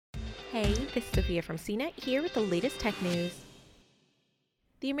Hey, this is Sophia from CNET here with the latest tech news.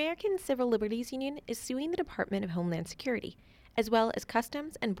 The American Civil Liberties Union is suing the Department of Homeland Security, as well as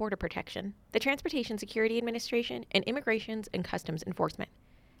Customs and Border Protection, the Transportation Security Administration, and Immigrations and Customs Enforcement,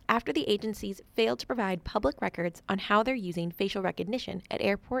 after the agencies failed to provide public records on how they're using facial recognition at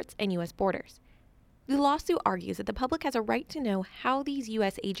airports and U.S. borders. The lawsuit argues that the public has a right to know how these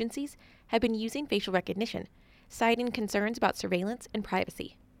U.S. agencies have been using facial recognition, citing concerns about surveillance and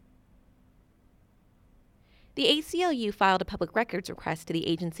privacy. The ACLU filed a public records request to the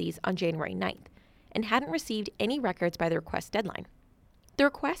agencies on January 9th and hadn't received any records by the request deadline. The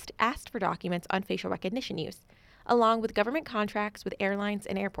request asked for documents on facial recognition use, along with government contracts with airlines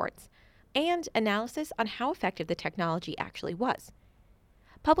and airports, and analysis on how effective the technology actually was.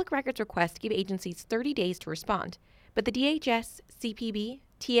 Public records requests give agencies 30 days to respond, but the DHS, CPB,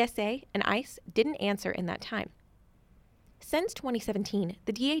 TSA, and ICE didn't answer in that time. Since 2017,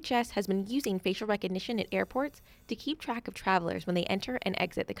 the DHS has been using facial recognition at airports to keep track of travelers when they enter and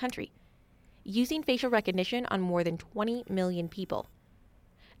exit the country, using facial recognition on more than 20 million people.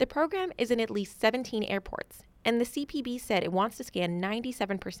 The program is in at least 17 airports, and the CPB said it wants to scan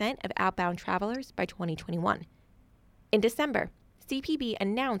 97% of outbound travelers by 2021. In December, CPB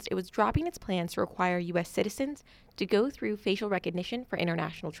announced it was dropping its plans to require U.S. citizens to go through facial recognition for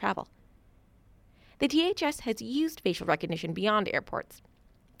international travel. The DHS has used facial recognition beyond airports,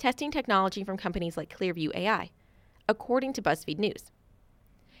 testing technology from companies like Clearview AI, according to BuzzFeed News.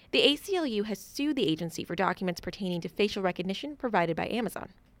 The ACLU has sued the agency for documents pertaining to facial recognition provided by Amazon.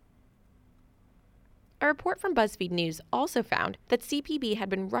 A report from BuzzFeed News also found that CPB had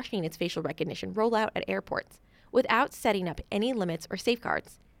been rushing its facial recognition rollout at airports without setting up any limits or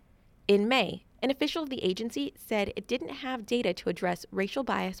safeguards. In May, an official of the agency said it didn't have data to address racial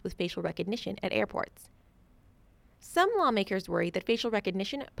bias with facial recognition at airports. Some lawmakers worry that facial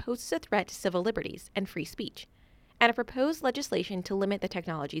recognition poses a threat to civil liberties and free speech, and have proposed legislation to limit the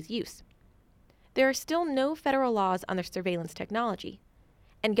technology's use. There are still no federal laws on the surveillance technology,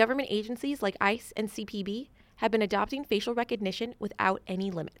 and government agencies like ICE and CPB have been adopting facial recognition without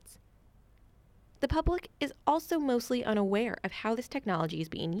any limits. The public is also mostly unaware of how this technology is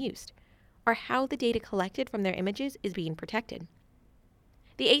being used, or how the data collected from their images is being protected.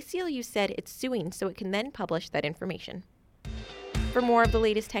 The ACLU said it's suing so it can then publish that information. For more of the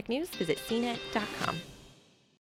latest tech news, visit cnet.com.